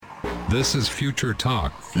This is Future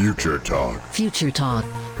Talk. Future Talk. Future Talk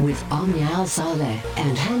with Omnia Al Saleh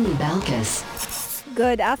and Hani Balkis.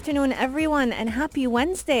 Good afternoon, everyone, and happy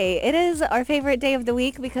Wednesday. It is our favorite day of the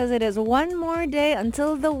week because it is one more day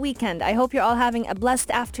until the weekend. I hope you're all having a blessed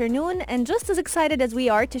afternoon and just as excited as we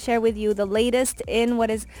are to share with you the latest in what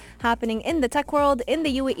is happening in the tech world, in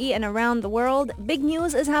the UAE and around the world. Big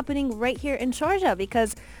news is happening right here in Sharjah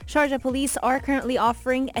because Sharjah police are currently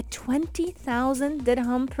offering a 20,000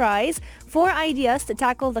 dirham prize for ideas to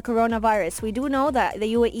tackle the coronavirus. We do know that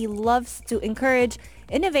the UAE loves to encourage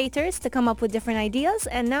innovators to come up with different ideas,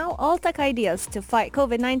 and now all tech ideas to fight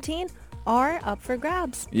COVID-19 are up for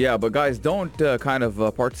grabs. Yeah, but guys, don't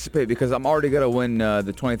participate because I'm already going to win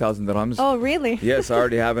the 20,000 dirhams. Oh, really? Yes, I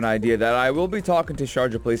already have an idea that I will be talking to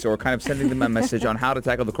Sharjah police or kind of sending them a message on how to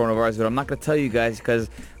tackle the coronavirus, but I'm not going to tell you guys because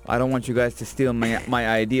I don't want you guys to steal my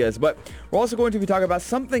ideas. But we're also going to be talking about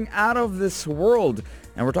something out of this world,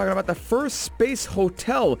 and we're talking about the first space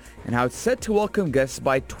hotel and how it's set to welcome guests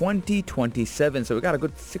by 2027. So we got a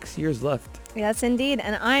good 6 years left. Yes, indeed.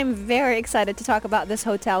 And I'm very excited to talk about this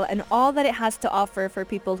hotel and all that it has to offer for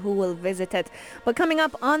people who will visit it. But coming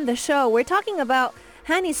up on the show, we're talking about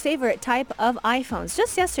Hani's favorite type of iPhones.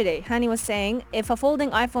 Just yesterday, Hani was saying if a folding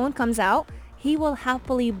iPhone comes out, he will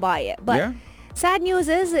happily buy it. But yeah. Sad news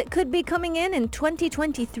is it could be coming in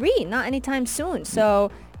 2023, not anytime soon. So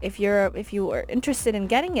if you are interested in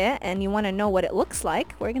getting it and you want to know what it looks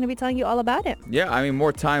like, we're going to be telling you all about it. Yeah, I mean,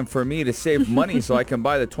 more time for me to save money so I can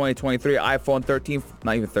buy the 2023 iPhone 13,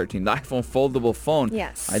 not even 13, the iPhone foldable phone.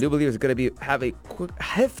 Yes. I do believe it's going to have a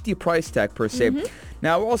hefty price tag per se. Mm-hmm.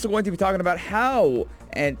 Now, we're also going to be talking about how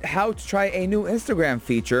to try a new Instagram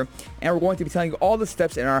feature, and we're going to be telling you all the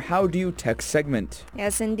steps in our How Do You Text segment.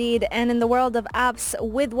 Yes, indeed. And in the world of apps,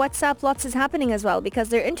 with WhatsApp, lots is happening as well because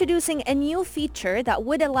they're introducing a new feature that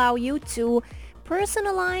would allow you to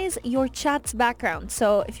personalize your chat's background.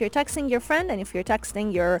 So if you're texting your friend and if you're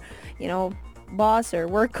texting your, boss or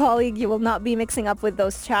work colleague, you will not be mixing up with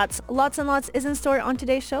those chats. Lots and lots is in store on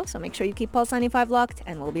today's show, so make sure you keep Pulse 95 locked,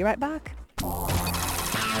 and we'll be right back.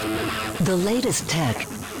 The latest tech.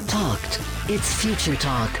 Talked. It's Future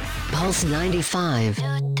Talk. Pulse 95.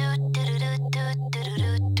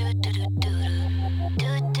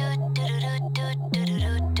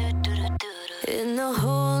 In a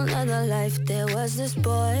whole other life, there was this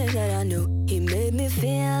boy that I knew. He made me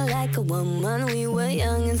feel like a woman. We were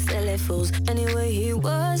young and silly fools. Anyway, he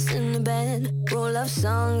was in the band. Roll of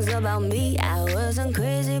songs about me. I wasn't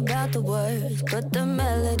crazy about the words, but the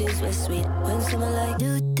melodies were sweet. When someone like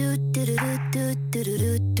do do do do do do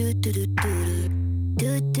do do do do do.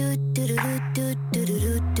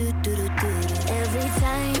 Every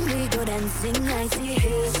time we go dancing, I see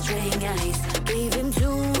his string eyes. Gave him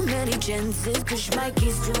too many chances, push my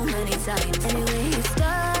keys too many times. Anyway, he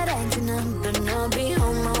started acting up, and I'll be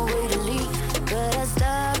on my way to leave. But I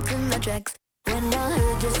stopped in my tracks when I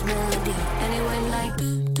heard this melody. And it went like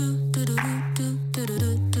do do do do do do do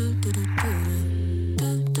do do do do.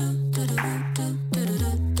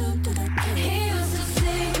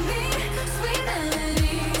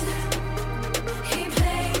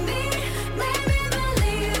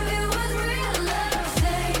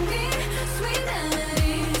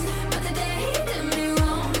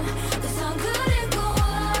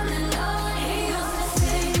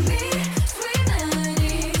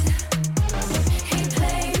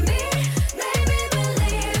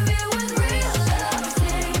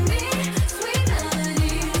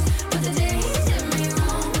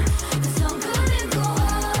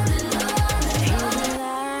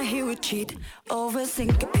 Over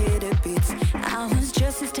syncopated beats. I was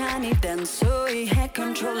just as tiny then, so he had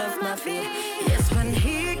control of my feet. Yes, when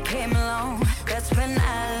he came along, that's when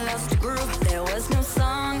I lost the groove. There was no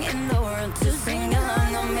song in the world to sing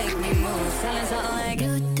along or make me move. Selling something like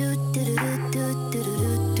do do do do do do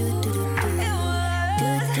do do do do do.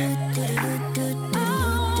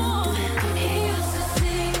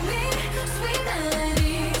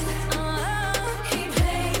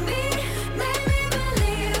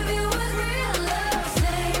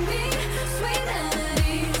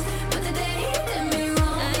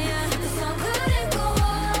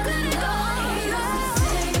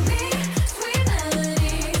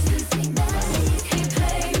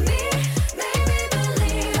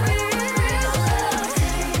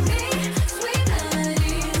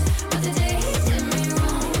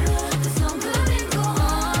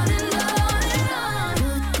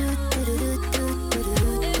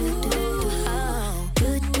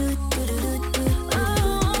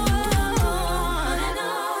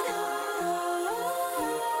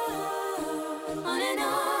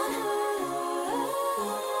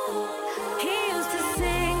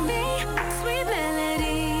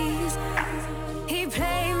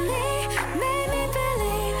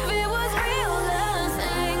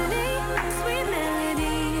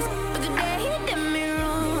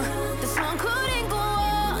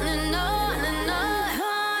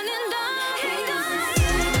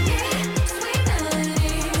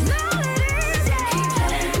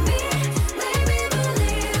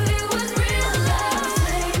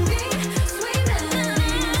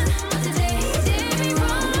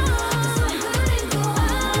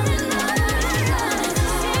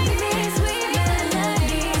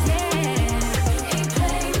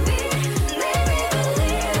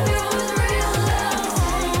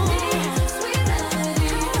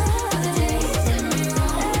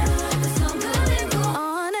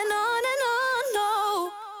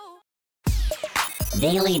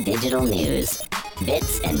 Daily digital news.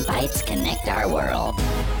 Bits and bytes connect our world.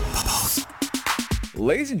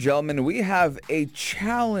 Ladies and gentlemen, we have a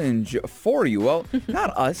challenge for you. Well, not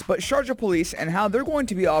us, but Sharjah Police and how they're going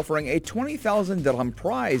to be offering a 20,000 dirham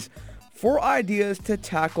prize for ideas to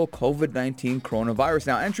tackle COVID-19 coronavirus.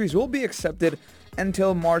 Now, entries will be accepted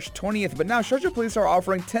until March 20th, but now Sharjah Police are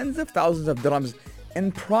offering tens of thousands of dirhams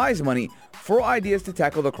in prize money for ideas to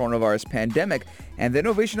tackle the coronavirus pandemic. And the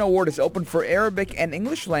Innovation Award is open for Arabic and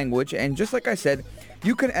English language, and just like I said,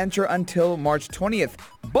 you can enter until March 20th.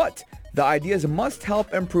 But the ideas must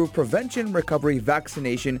help improve prevention, recovery,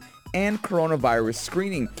 vaccination, and coronavirus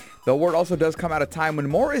screening. The award also does come at a time when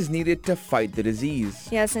more is needed to fight the disease.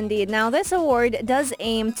 Yes, indeed. Now, this award does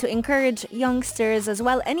aim to encourage youngsters as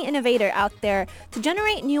well, any innovator out there, to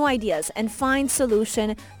generate new ideas and find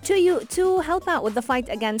solution to help out with the fight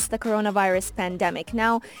against the coronavirus pandemic.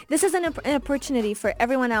 Now, this is an opportunity for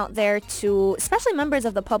everyone out there to, especially members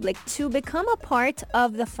of the public, to become a part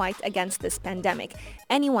of the fight against this pandemic.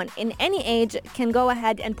 Anyone in any age can go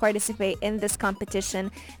ahead and participate in this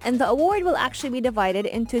competition, and the award will actually be divided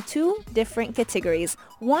into two different categories.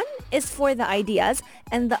 One is for the ideas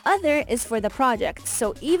and the other is for the project.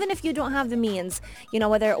 So even if you don't have the means,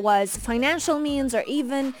 whether it was financial means or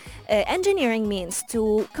even engineering means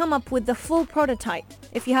to come up with the full prototype,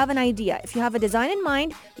 if you have an idea, if you have a design in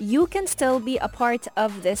mind, you can still be a part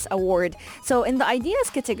of this award. So in the ideas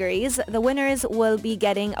categories, the winners will be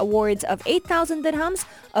getting awards of 8,000 dirhams,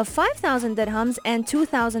 of 5,000 dirhams, and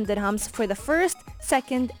 2,000 dirhams for the first,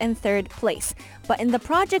 second, and third place. But in the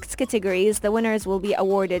projects categories, the winners will be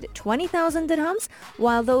awarded 20,000 dirhams,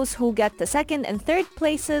 while those who get the second and third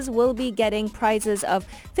places will be getting prizes of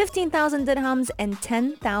 15,000 dirhams and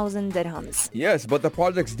 10,000 dirhams. Yes, but the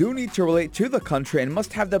projects do need to relate to the country and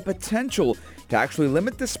must have the potential to actually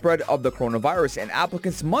limit the spread of the coronavirus, and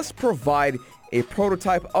applicants must provide a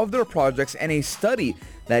prototype of their projects and a study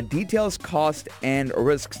that details cost and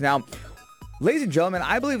risks. Now, ladies and gentlemen,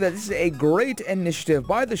 I believe that this is a great initiative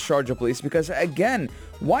by the Sharjah Police because, again,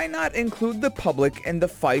 why not include the public in the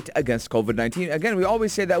fight against COVID-19? Again, we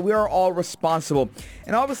always say that we are all responsible.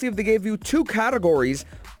 And obviously, if they gave you two categories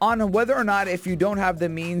on whether or not if you don't have the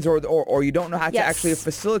means or you don't know how to actually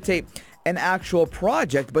facilitate an actual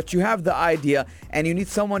project, but you have the idea and you need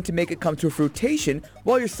someone to make it come to fruition,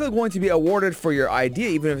 well, you're still going to be awarded for your idea,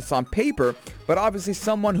 even if it's on paper. But obviously,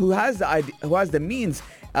 someone who has the idea, who has the means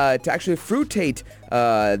to actually fruitate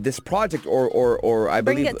this project or I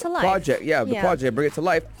bring believe it to life. Project, the project, bring it to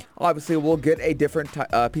life, obviously we'll get a different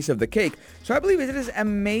piece of the cake. So I believe it is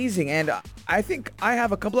amazing, and I think I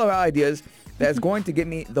have a couple of ideas that's going to get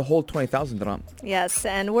me the whole 20,000 dirham. Yes,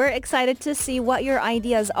 and we're excited to see what your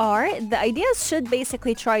ideas are. The ideas should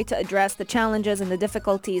basically try to address the challenges and the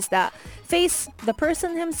difficulties that face the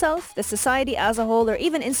person himself, the society as a whole, or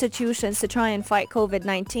even institutions to try and fight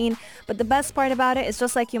COVID-19. But the best part about it is,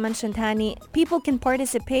 just like you mentioned, Hani, people can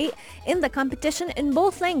participate in the competition in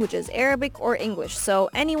both languages, Arabic or English.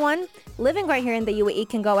 So anyone living right here in the UAE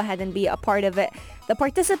can go ahead and be a part of it. The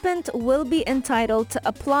participant will be entitled to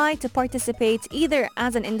apply to participate either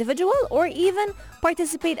as an individual or even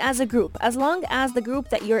participate as a group, as long as the group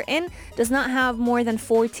that you're in does not have more than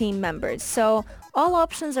 14 members. So all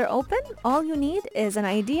options are open. All you need is an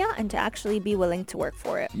idea and to actually be willing to work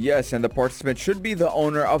for it. Yes, and the participant should be the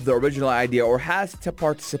owner of the original idea or has to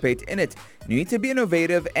participate in it. You need to be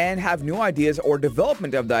innovative and have new ideas or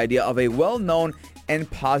development of the idea of a well-known and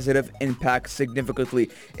positive impact significantly.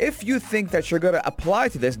 If you think that you're going to apply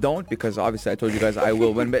to this, don't, because obviously I told you guys I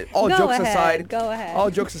will win. But all jokes aside, all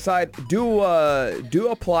jokes aside, do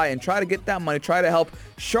apply and try to get that money. Try to help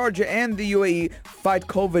Sharjah and the UAE fight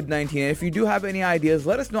COVID-19. And if you do have any ideas,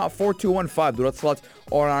 let us know at 4215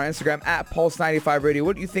 or on our Instagram at Pulse95 Radio.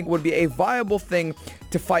 What do you think would be a viable thing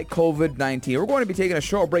to fight COVID-19? We're going to be taking a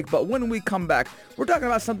short break, but when we come back, we're talking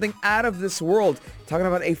about something out of this world, talking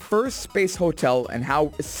about a first space hotel and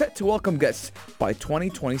how it's set to welcome guests by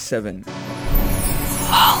 2027.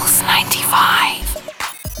 Pulse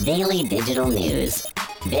 95. Daily digital news.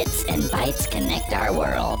 Bits and bytes connect our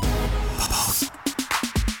world.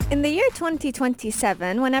 In the year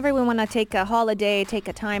 2027, whenever we want to take a holiday, take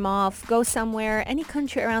a time off, go somewhere, any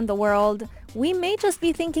country around the world, we may just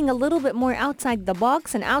be thinking a little bit more outside the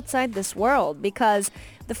box and outside this world, because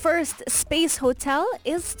The first space hotel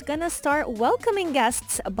is going to start welcoming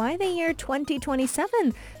guests by the year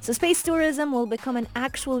 2027. So space tourism will become an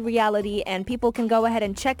actual reality, and people can go ahead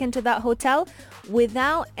and check into that hotel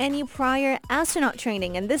without any prior astronaut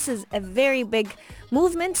training. And this is a very big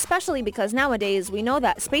movement, especially because nowadays we know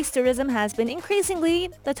that space tourism has been increasingly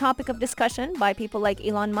the topic of discussion by people like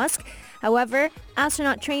Elon Musk. However,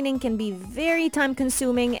 astronaut training can be very time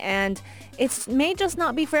consuming, and it may just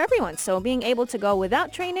not be for everyone. So being able to go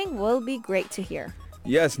without training will be great to hear.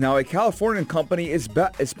 Yes, now a Californian company is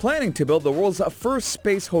planning to build the world's first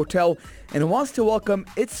space hotel and wants to welcome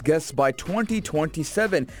its guests by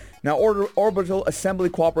 2027. Now, Orbital Assembly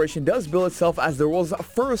Corporation does bill itself as the world's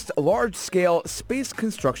first large-scale space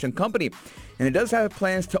construction company, and it does have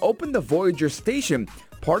plans to open the Voyager station,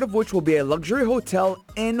 part of which will be a luxury hotel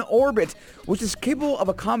in orbit, which is capable of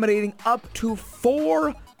accommodating up to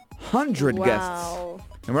 400 guests.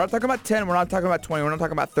 And we're not talking about 10, we're not talking about 20, we're not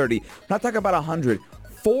talking about 30, we're not talking about 100.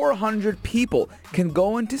 400 people can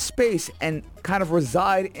go into space and kind of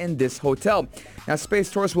reside in this hotel. Now,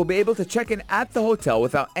 space tourists will be able to check in at the hotel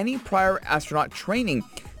without any prior astronaut training,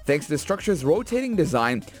 thanks to the structure's rotating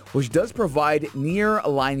design, which does provide near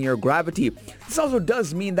linear gravity. This also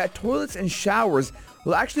does mean that toilets and showers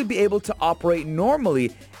will actually be able to operate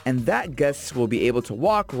normally, and that guests will be able to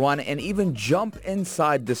walk, run, and even jump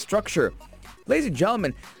inside the structure. Ladies and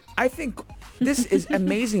gentlemen, I think this is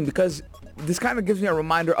amazing because this kind of gives me a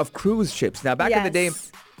reminder of cruise ships. Now, back in the day,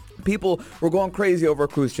 people were going crazy over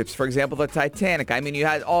cruise ships. For example, the Titanic. I mean, you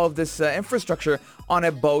had all of this infrastructure on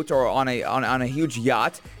a boat or on a huge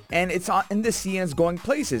yacht, and it's in the sea and it's going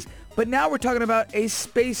places. But now we're talking about a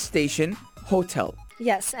space station hotel.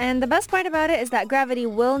 Yes, and the best part about it is that gravity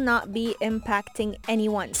will not be impacting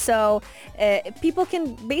anyone. So people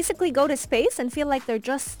can basically go to space and feel like they're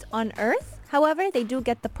just on Earth. However, they do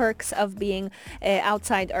get the perks of being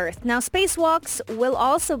outside Earth. Now, spacewalks will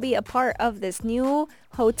also be a part of this new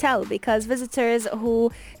hotel because visitors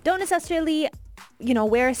who don't necessarily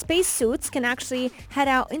wear spacesuits can actually head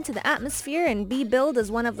out into the atmosphere and be billed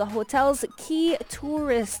as one of the hotel's key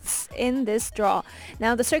tourists in this draw.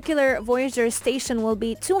 Now, the circular Voyager station will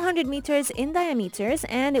be 200 meters in diameter,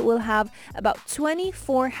 and it will have about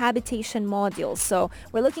 24 habitation modules. So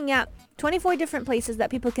we're looking at 24 different places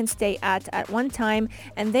that people can stay at one time,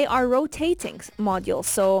 and they are rotating modules.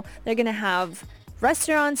 So they're going to have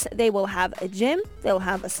restaurants, they will have a gym, they'll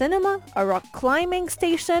have a cinema, a rock climbing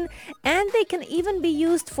station, and they can even be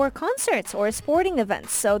used for concerts or sporting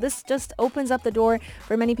events. So this just opens up the door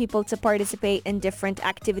for many people to participate in different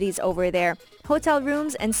activities over there. Hotel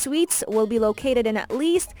rooms and suites will be located in at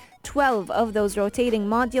least 12 of those rotating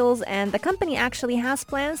modules, and the company actually has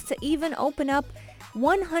plans to even open up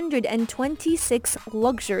 126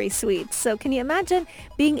 luxury suites. So can you imagine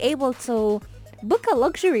being able to book a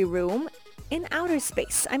luxury room in outer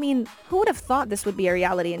space? I mean, who would have thought this would be a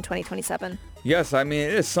reality in 2027? Yes, I mean,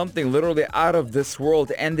 it is something literally out of this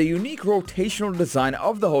world, and the unique rotational design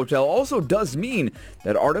of the hotel also does mean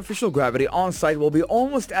that artificial gravity on site will be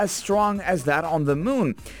almost as strong as that on the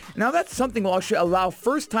moon. Now, that's something will actually allow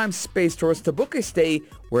first-time space tourists to book a stay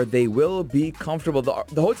where they will be comfortable.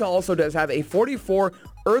 The hotel also does have a 44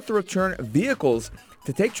 Earth return vehicles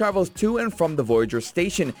to take travelers to and from the Voyager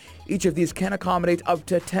station. Each of these can accommodate up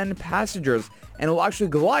to 10 passengers and will actually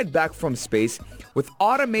glide back from space with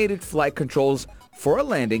automated flight controls for a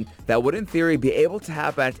landing that would in theory be able to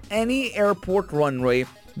happen at any airport runway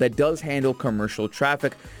that does handle commercial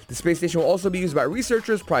traffic. The space station will also be used by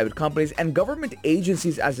researchers, private companies, and government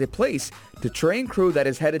agencies as a place to train crew that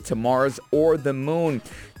is headed to Mars or the moon.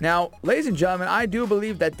 Now, ladies and gentlemen, I do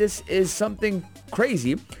believe that this is something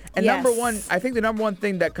crazy. And number one, I think the number one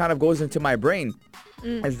thing that kind of goes into my brain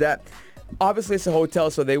is that obviously it's a hotel,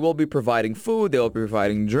 so they will be providing food, they'll be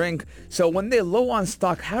providing drink. So when they're low on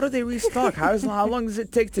stock, how do they restock? How long does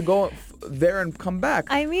it take to go there and come back?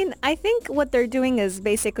 I mean, I think what they're doing is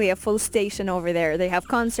basically a full station over there. They have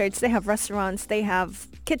concerts, they have restaurants, they have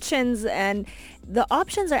kitchens, and the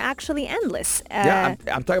options are actually endless. I'm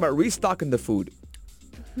talking about restocking the food.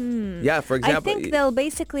 Yeah, for example, I think they'll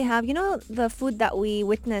basically have, the food that we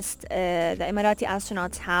witnessed the Emirati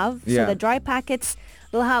astronauts have. So the dry packets,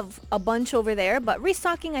 they'll have a bunch over there, but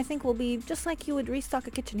restocking, I think, will be just like you would restock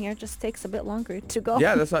a kitchen here. It just takes a bit longer to go.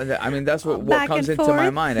 Yeah, that's what comes into my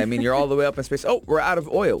mind. I mean, you're all the way up in space. Oh, we're out of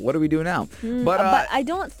oil. What do we do now? But I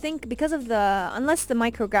don't think, because of unless the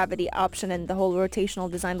microgravity option and the whole rotational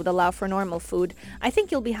design would allow for normal food, I think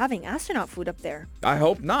you'll be having astronaut food up there. I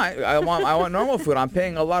hope not. I want normal food. I'm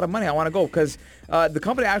paying a lot of money. I want to go because the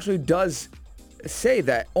company actually does say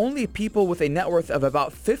that only people with a net worth of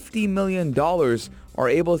about $50 million are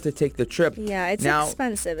able to take the trip. Yeah, it's now,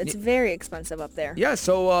 expensive. It's very expensive up there. Yeah,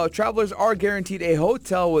 so travelers are guaranteed a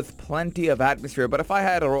hotel with plenty of atmosphere. But if I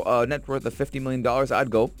had a net worth of $50 million, I'd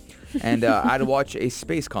go. And I'd watch a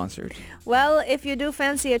space concert. Well, if you do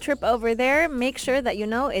fancy a trip over there, make sure that you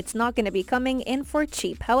know it's not going to be coming in for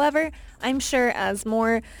cheap. However, I'm sure as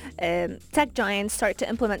more tech giants start to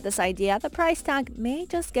implement this idea, the price tag may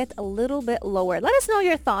just get a little bit lower. Let us know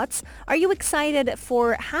your thoughts. Are you excited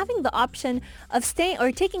for having the option of staying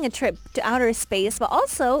or taking a trip to outer space, but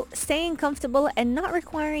also staying comfortable and not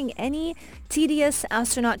requiring any tedious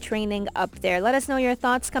astronaut training up there? Let us know your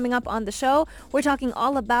thoughts coming up on the show. We're talking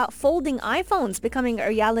all about folding iPhones becoming a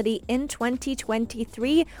reality in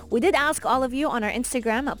 2023. We did ask all of you on our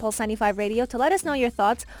Instagram at Pulse95 Radio to let us know your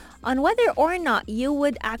thoughts on whether or not you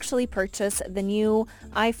would actually purchase the new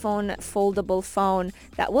iPhone foldable phone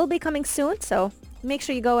that will be coming soon. So make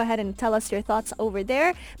sure you go ahead and tell us your thoughts over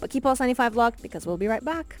there. But keep Pulse 95 locked because we'll be right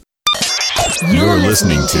back. You're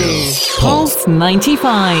listening to Pulse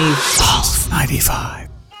 95. Pulse 95.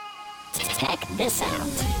 Check this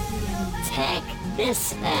out. Check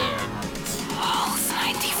this out. Pulse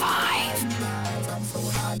 95.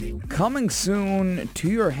 Coming soon to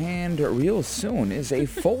your hand real soon is a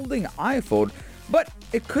folding iPhone, but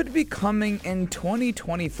it could be coming in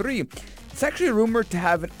 2023. It's actually rumored to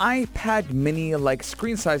have an iPad mini-like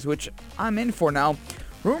screen size, which I'm in for now.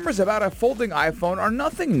 Rumors about a folding iPhone are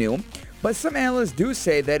nothing new, but some analysts do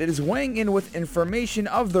say that it is weighing in with information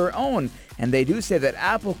of their own, and they do say that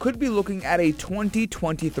Apple could be looking at a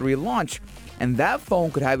 2023 launch, and that phone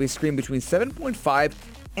could have a screen between 7.5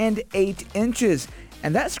 and 8 inches.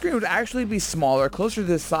 And that screen would actually be smaller, closer to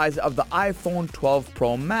the size of the iPhone 12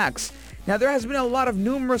 Pro Max. Now, there has been a lot of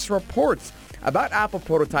numerous reports about Apple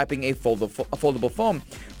prototyping a foldable phone,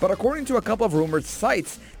 but according to a couple of rumored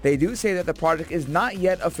sites, they do say that the project is not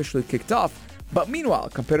yet officially kicked off. But meanwhile,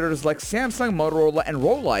 competitors like Samsung, Motorola, and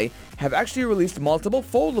Rolei have actually released multiple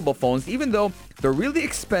foldable phones, even though they're really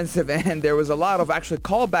expensive and there was a lot of actually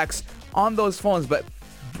callbacks on those phones. But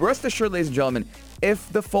rest assured, ladies and gentlemen,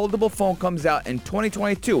 if the foldable phone comes out in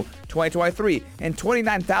 2022, 2023, and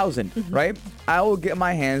 29,000, right, I will get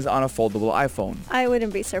my hands on a foldable iPhone. I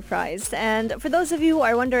wouldn't be surprised. And for those of you who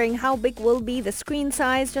are wondering how big will be the screen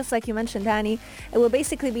size, just like you mentioned, Danny, it will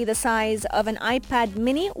basically be the size of an iPad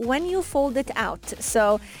mini when you fold it out.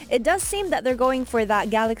 So it does seem that they're going for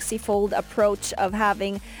that Galaxy Fold approach of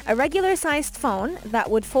having a regular sized phone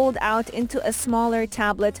that would fold out into a smaller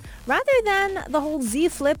tablet rather than the whole Z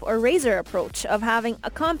Flip or Razr approach of having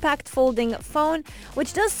a compact folding phone,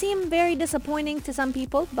 which does seem very disappointing to some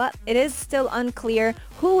people, but it is still unclear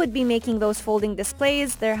who would be making those folding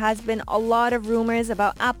displays. There has been a lot of rumors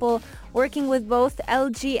about Apple working with both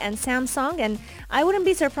LG and Samsung, and I wouldn't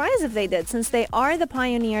be surprised if they did, since they are the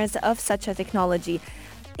pioneers of such a technology.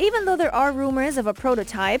 Even though there are rumors of a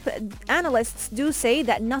prototype, analysts do say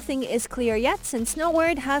that nothing is clear yet, since no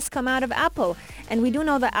word has come out of Apple. And we do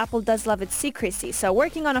know that Apple does love its secrecy. So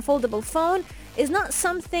working on a foldable phone is not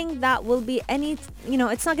something that will be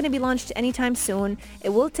it's not going to be launched anytime soon. It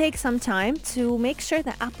will take some time to make sure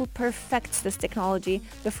that Apple perfects this technology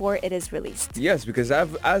before it is released. Yes, because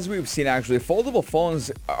as we've seen, actually, foldable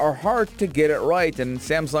phones are hard to get it right, and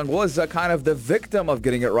Samsung was kind of the victim of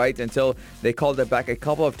getting it right until they called it back a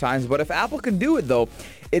couple of times. But if Apple can do it, though,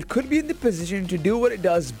 it could be in the position to do what it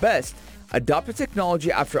does best: adopt a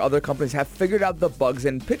technology after other companies have figured out the bugs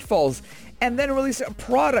and pitfalls, and then release a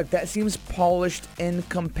product that seems polished in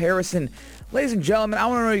comparison. Ladies and gentlemen, I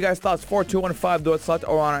want to know your guys' thoughts. 4215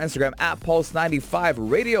 or on our Instagram at Pulse95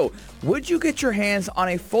 Radio. Would you get your hands on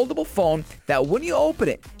a foldable phone that when you open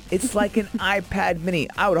it, it's like an iPad mini?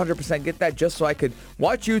 I would 100% get that just so I could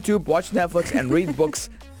watch YouTube, watch Netflix, and read books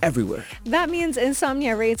everywhere. That means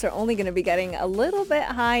insomnia rates are only going to be getting a little bit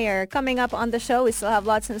higher. Coming up on the show, we still have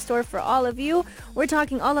lots in store for all of you. We're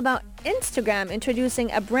talking all about Instagram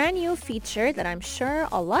introducing a brand new feature that I'm sure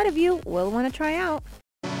a lot of you will want to try out.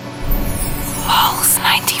 Pulse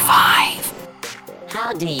 95.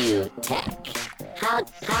 How do you tech? How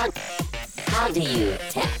do you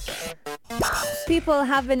tech? People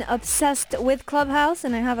have been obsessed with Clubhouse,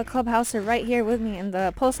 and I have a Clubhouser right here with me in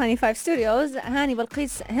the Pulse 95 studios. Hani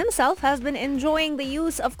Balqis himself has been enjoying the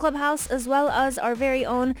use of Clubhouse, as well as our very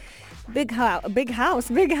own Big Haas,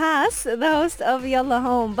 the host of Yalla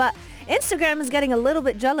Home. But Instagram is getting a little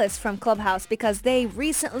bit jealous from Clubhouse because they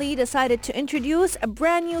recently decided to introduce a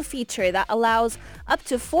brand new feature that allows up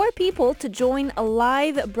to 4 people to join a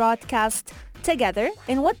live broadcast together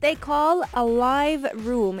in what they call a live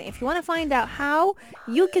room. If you want to find out how,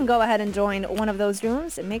 you can go ahead and join one of those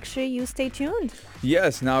rooms and make sure you stay tuned.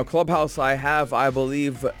 Yes, now Clubhouse, I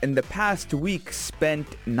believe, in the past week spent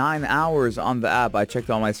 9 hours on the app. I checked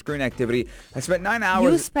all my screen activity. I spent 9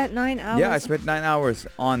 hours. You spent 9 hours? Yeah, I spent 9 hours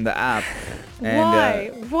on the app. And,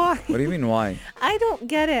 why? Why? What do you mean, why? I don't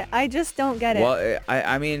get it. I just don't get it. Well,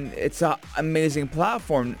 I mean, it's an amazing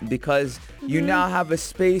platform because you now have a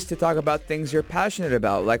space to talk about things you're passionate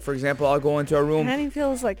about. Like, for example, I'll go into a room. Henny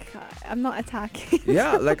feels like I'm not attacking.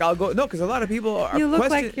 Yeah, like I'll go. No, because a lot of people are You look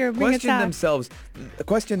like you're being question attacked. themselves,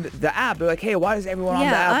 question the app. They're like, hey, why is everyone on the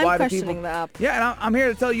app? I'm Why do questioning people? the app. Yeah, and I'm here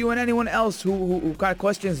to tell you and anyone else who kind of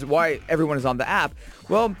questions why everyone is on the app.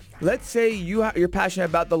 Well, let's say you're passionate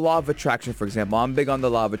about the law of attraction, for example. I'm big on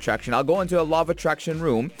the law of attraction. I'll go into a law of attraction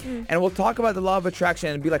room and we'll talk about the law of attraction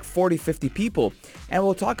and it'll be like 40, 50 people. And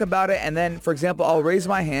we'll talk about it. And then, for example, I'll raise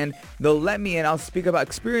my hand. They'll let me in. I'll speak about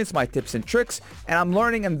experience, my tips and tricks. And I'm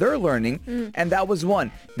learning and they're learning. And that was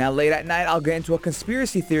one. Now, late at night, I'll get into a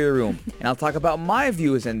conspiracy theory room and I'll talk about my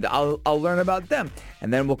views and I'll learn about them.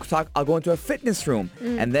 And then I'll go into a fitness room.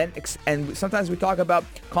 And then, and sometimes we talk about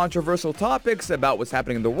controversial topics about what's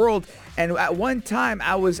happening in the world. And at one time,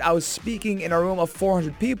 I was speaking in a room of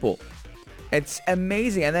 400 people. It's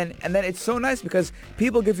amazing. And then it's so nice because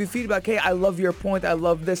people give you feedback. Hey, I love your point. I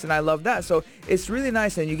love this and I love that. So it's really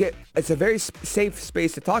nice. And it's a very safe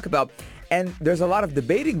space to talk about. And there's a lot of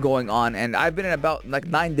debating going on. And I've been in about like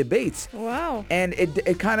 9 debates. Wow. And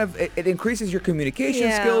it kind of increases your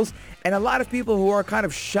communication skills. And a lot of people who are kind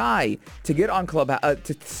of shy to get on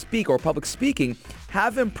to speak or public speaking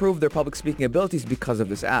have improved their public speaking abilities because of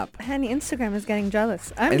this app. Henny, Instagram is getting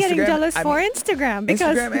jealous. I'm getting jealous for Instagram.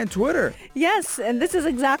 Because Instagram and Twitter. Yes, and this is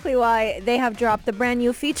exactly why they have dropped a brand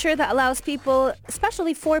new feature that allows people,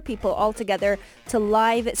 especially 4 people altogether, to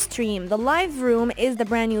live stream. The live room is the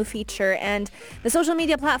brand new feature, and the social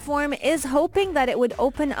media platform is hoping that it would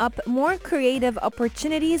open up more creative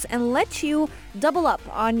opportunities and let you double up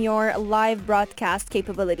on your live broadcast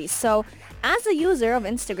capabilities. So as a user of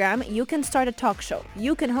Instagram, you can start a talk show.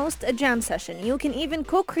 You can host a jam session. You can even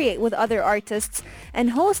co-create with other artists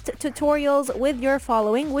and host tutorials with your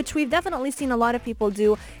following, which we've definitely seen a lot of people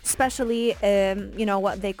do, especially,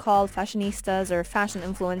 what they call fashionistas or fashion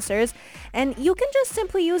influencers. And you can just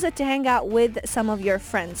simply use it to hang out with some of your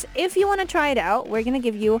friends. If you want to try it out, we're going to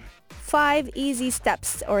give you 5 easy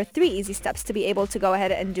steps or 3 easy steps to be able to go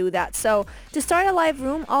ahead and do that. So to start a live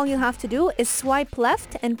room, all you have to do is swipe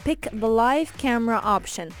left and pick the live camera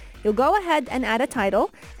option. You'll go ahead and add a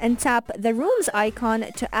title and tap the room's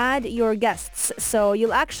icon to add your guests. So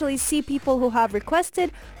you'll actually see people who have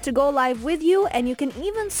requested to go live with you, and you can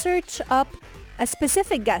even search up a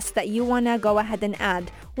specific guest that you want to go ahead and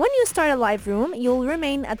add. When you start a live room, you'll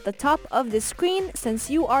remain at the top of the screen since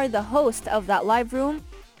you are the host of that live room,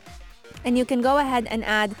 and you can go ahead and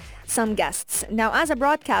add some guests. Now, as a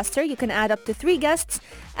broadcaster, you can add up to 3 guests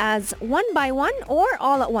as one by one or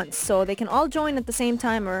all at once. So they can all join at the same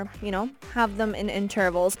time or, have them in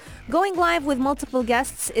intervals. Going live with multiple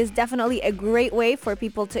guests is definitely a great way for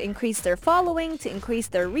people to increase their following, to increase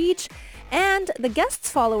their reach. And the guest's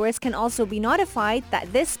followers can also be notified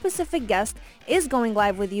that this specific guest is going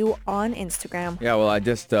live with you on Instagram. Yeah, well, I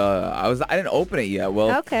didn't open it yet.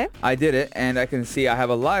 Well, okay. I did it, and I can see I have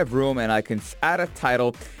a live room, and I can add a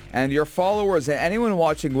title, and your followers and anyone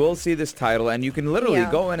watching will see this title, and you can literally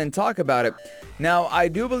go in and talk about it. Now, I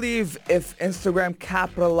do believe if Instagram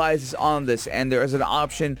capitalizes on this, and there is an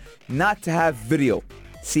option not to have video,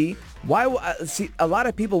 see, a lot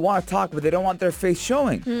of people want to talk, but they don't want their face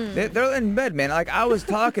showing. They're in bed, man. Like, I was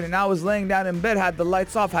talking and I was laying down in bed, had the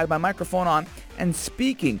lights off, had my microphone on and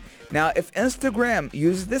speaking. Now, if Instagram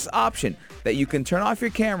uses this option that you can turn off your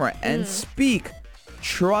camera and speak,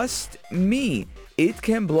 trust me, it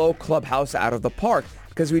can blow Clubhouse out of the park,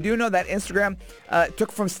 because we do know that Instagram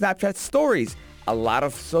took from Snapchat stories. A lot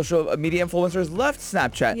of social media influencers left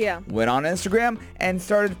Snapchat, went on Instagram and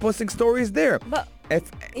started posting stories there. But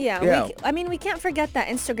we can't forget that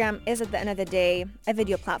Instagram is, at the end of the day, a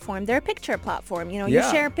video platform. They're a picture platform. You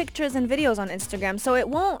share pictures and videos on Instagram, so it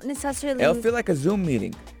won't necessarily... It'll feel like a Zoom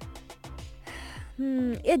meeting.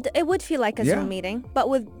 It would feel like a Zoom meeting, but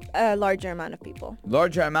with a larger amount of people.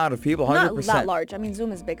 Larger amount of people, 100%. Not that large. I mean,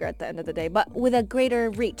 Zoom is bigger at the end of the day, but with a greater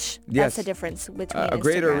reach. Yes. That's the difference between a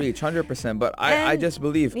greater reach, 100%. But I just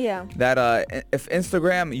believe that if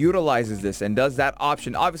Instagram utilizes this and does that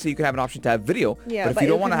option, obviously you can have an option to have video, but if you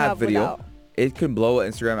don't want to have video, it can blow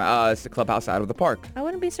Instagram, Clubhouse out of the park. I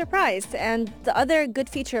wouldn't be surprised. And the other good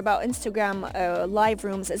feature about Instagram live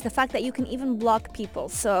rooms is the fact that you can even block people.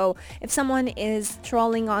 So if someone is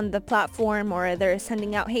trolling on the platform or they're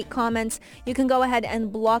sending out hate comments, you can go ahead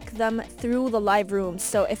and block them through the live rooms.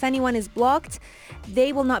 So if anyone is blocked,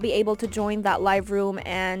 they will not be able to join that live room,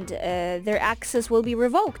 and their access will be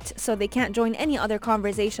revoked. So they can't join any other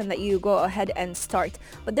conversation that you go ahead and start.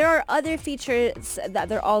 But there are other features that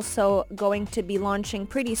they're also going to be launching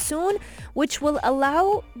pretty soon, which will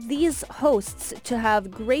allow these hosts to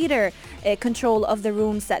have greater control of the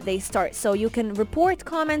rooms that they start. So you can report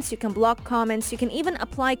comments, you can block comments, you can even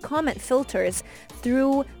apply comment filters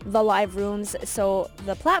through the live rooms, so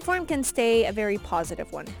the platform can stay a very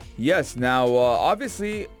positive one. Yes. Now,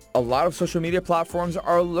 obviously, a lot of social media platforms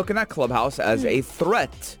are looking at Clubhouse as a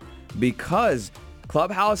threat because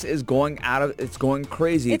Clubhouse is going it's going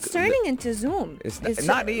crazy. It's turning into Zoom.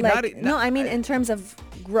 I mean in terms of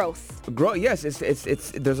growth. Yes,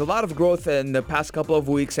 it's there's a lot of growth in the past couple of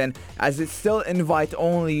weeks, and as it's still invite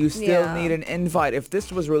only, you still need an invite. If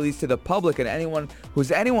this was released to the public and anyone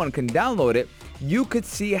can download it, you could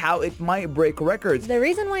see how it might break records. The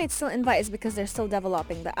reason why it's still invite is because they're still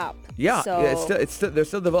developing the app. Yeah, they're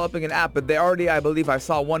still developing an app, but they already, I believe I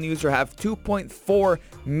saw one user have 2.4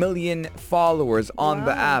 million followers on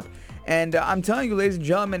the app. And I'm telling you, ladies and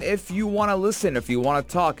gentlemen, if you want to listen, if you want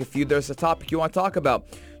to talk, there's a topic you want to talk about,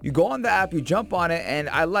 you go on the app, you jump on it,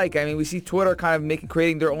 and we see Twitter kind of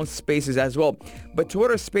creating their own spaces as well. But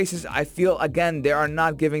Twitter spaces, I feel, again, they are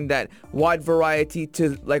not giving that wide variety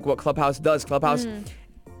to like what Clubhouse does. Clubhouse,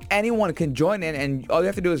 anyone can join in, and all you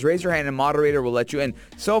have to do is raise your hand and moderator will let you in.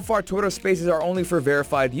 So far, Twitter spaces are only for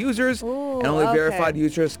verified users, and only verified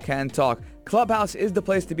users can talk. Clubhouse is the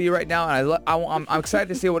place to be right now, and I'm excited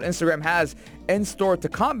to see what Instagram has in store to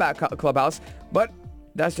combat Clubhouse, but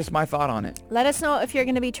that's just my thought on it. Let us know if you're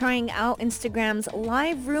going to be trying out Instagram's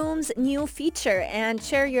Live Rooms new feature, and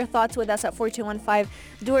share your thoughts with us at 4215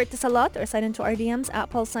 Duert Salat or sign into our DMs at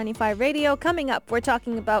Pulse 95 Radio. Coming up, we're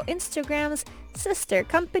talking about Instagram's sister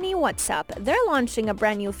company WhatsApp. They're launching a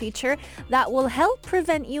brand new feature that will help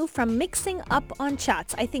prevent you from mixing up on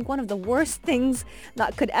chats. I think one of the worst things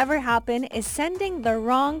that could ever happen is sending the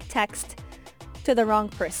wrong text to the wrong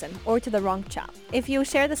person or to the wrong chat. If you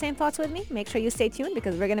share the same thoughts with me, make sure you stay tuned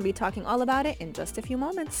because we're going to be talking all about it in just a few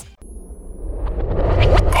moments.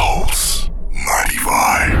 Pulse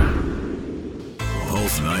 95.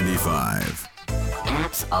 Pulse 95.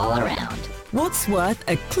 Apps all around. What's worth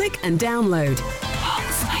a click and download?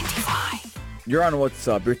 Pulse 95. You're on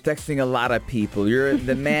WhatsApp. You're texting a lot of people. You're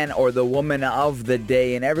the man or the woman of the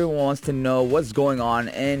day, and everyone wants to know what's going on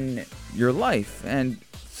in your life. And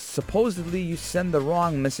supposedly you send the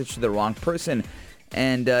wrong message to the wrong person,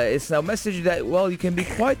 and it's a message that, well, you can be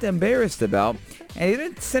quite embarrassed about, and you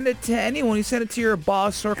didn't send it to anyone. You sent it to your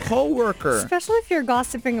boss or coworker, especially if you're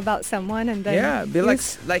gossiping about someone, and then be like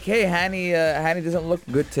hey, Hani doesn't look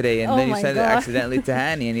good today, and then you send it accidentally to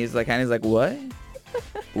Hani, and Hani's like,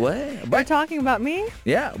 what They're talking about me?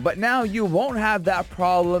 Yeah, but now you won't have that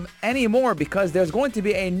problem anymore because there's going to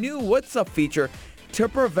be a new WhatsApp feature to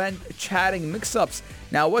prevent chatting mix-ups.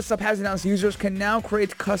 Now, WhatsApp has announced users can now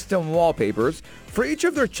create custom wallpapers for each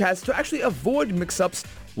of their chats to actually avoid mix-ups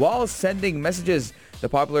while sending messages. The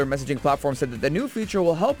popular messaging platform said that the new feature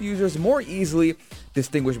will help users more easily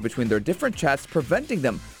distinguish between their different chats, preventing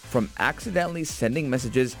them from accidentally sending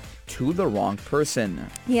messages to the wrong person.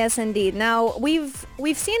 Yes, indeed. Now, we've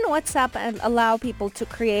seen WhatsApp allow people to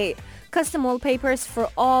create custom wallpapers for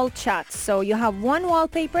all chats. So you have one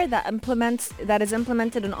wallpaper that is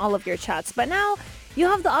implemented in all of your chats. But now you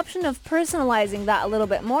have the option of personalizing that a little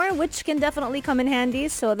bit more, which can definitely come in handy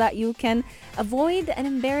so that you can avoid an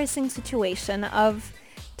embarrassing situation of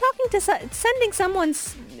sending someone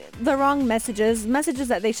the wrong messages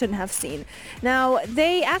that they shouldn't have seen. Now,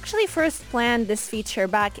 they actually first planned this feature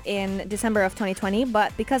back in December of 2020,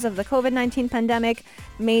 but because of the COVID-19 pandemic,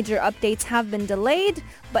 major updates have been delayed.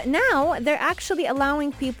 But now they're actually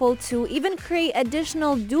allowing people to even create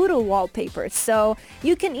additional doodle wallpapers. So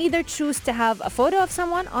you can either choose to have a photo of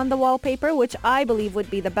someone on the wallpaper, which I believe would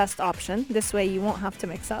be the best option. This way you won't have to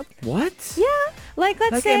mix up. What? Yeah.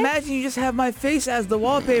 Let's say... imagine you just have my face as the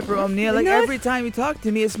wallpaper, Omnia. Every time you talk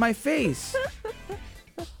to me, it's my face.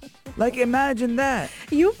 Imagine that.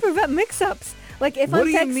 You prevent mix-ups. If what I'm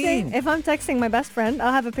do you texting, mean? If I'm texting my best friend,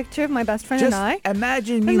 I'll have a picture of my best friend Just and I.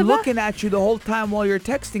 Imagine me looking at you the whole time while you're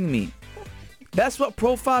texting me. That's what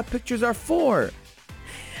profile pictures are for.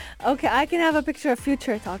 Okay, I can have a picture of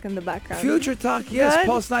Future Talk in the background. Future Talk, yes. Good.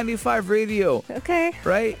 Pulse 95 Radio. Okay.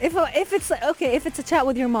 Right? If it's a chat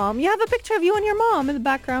with your mom, you have a picture of you and your mom in the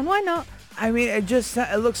background. Why not? I mean,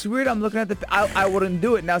 it looks weird. I'm looking at I wouldn't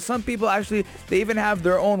do it. Now, some people actually, they even have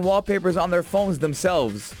their own wallpapers on their phones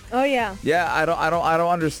themselves. Oh yeah. Yeah, I don't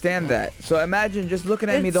understand that. So imagine just looking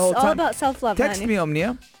at me the whole time. It's all about self-love. Text me,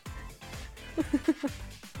 Omnia.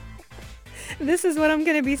 This is what I'm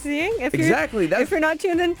going to be seeing. If you're not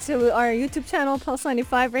tuned into our YouTube channel, Pulse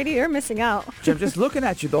 95 Radio, you're missing out. I'm just looking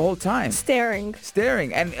at you the whole time. Staring.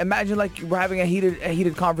 And imagine like we're having a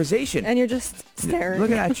heated conversation. And you're just staring.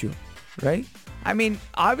 Looking at you, right? I mean,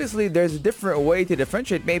 obviously there's a different way to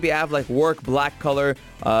differentiate. Maybe I have like work black color,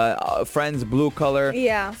 friends blue color,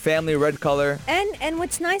 family red color. And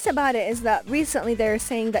what's nice about it is that recently they're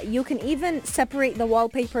saying that you can even separate the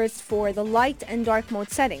wallpapers for the light and dark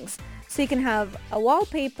mode settings. So you can have a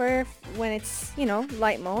wallpaper when it's,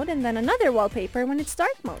 light mode, and then another wallpaper when it's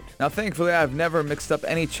dark mode. Now, thankfully, I've never mixed up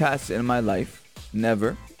any chats in my life.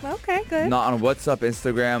 Never. Okay, good. Not on WhatsApp,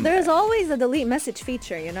 Instagram. There's always a delete message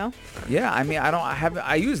feature, Yeah, I mean,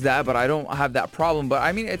 I use that, but I don't have that problem. But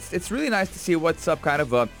I mean, it's really nice to see WhatsApp kind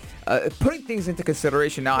of putting things into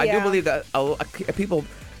consideration. Now, I do believe that people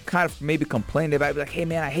kind of maybe complain about it, like, hey,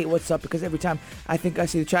 man, I hate WhatsApp because every time I think I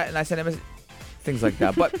see the chat and I send a message. Things like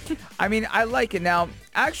that. But, I mean, I like it. Now,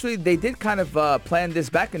 actually, they did kind of plan this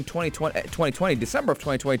back in 2020, December of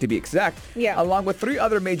 2020 to be exact, along with 3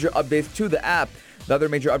 other major updates to the app. The other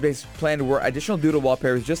major updates planned were additional doodle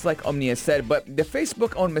wallpapers, just like Omnia said, but the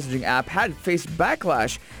Facebook-owned messaging app had faced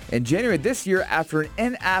backlash in January this year after an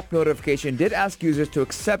in-app notification did ask users to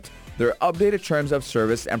accept their updated terms of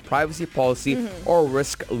service and privacy policy or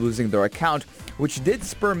risk losing their account, which did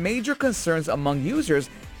spur major concerns among users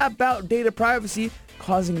about data privacy,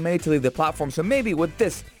 causing many to leave the platform. So maybe with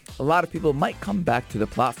this, a lot of people might come back to the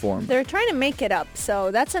platform. They're trying to make it up, so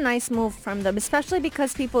that's a nice move from them, especially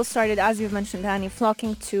because people started, as you've mentioned, Danny,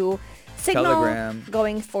 flocking to Signal, Telegram.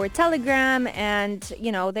 Going for Telegram, and,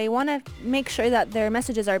 they want to make sure that their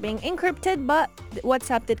messages are being encrypted, but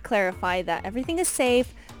WhatsApp did clarify that everything is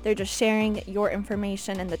safe. They're just sharing your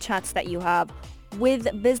information and the chats that you have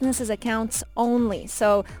with businesses accounts only.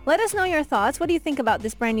 So let us know your thoughts. What do you think about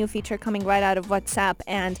this brand new feature coming right out of WhatsApp?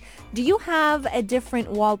 And do you have a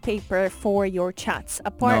different wallpaper for your chats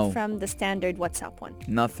apart from the standard WhatsApp one?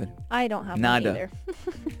 Nothing. I don't have Nada. one either.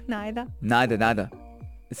 Neither. Nada.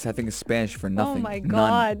 I think it's Spanish for nothing. Oh my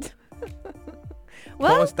God.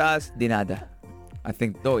 Well, ¿Cómo estás? De nada. I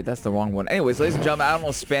think, that's the wrong one. Anyways, ladies and gentlemen, I don't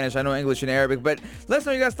know Spanish. I know English and Arabic, but let us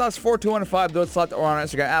know your guys' thoughts. 4215 or on our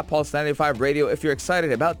Instagram at Pulse95 Radio if you're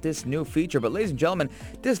excited about this new feature. But ladies and gentlemen,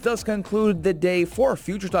 this does conclude the day for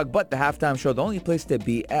Future Talk, but the halftime show, the only place to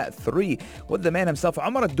be at 3 with the man himself,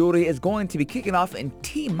 Omar Duri, is going to be kicking off in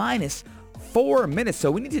T-minus 4 minutes.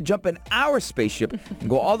 So we need to jump in our spaceship and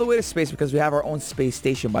go all the way to space because we have our own space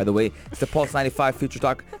station, by the way. It's the Pulse 95 Future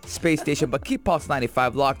Talk space station. But keep Pulse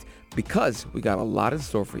 95 locked because we got a lot in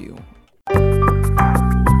store for you.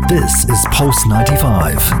 This is Pulse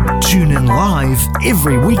 95. Tune in live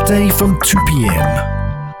every weekday from 2 p.m.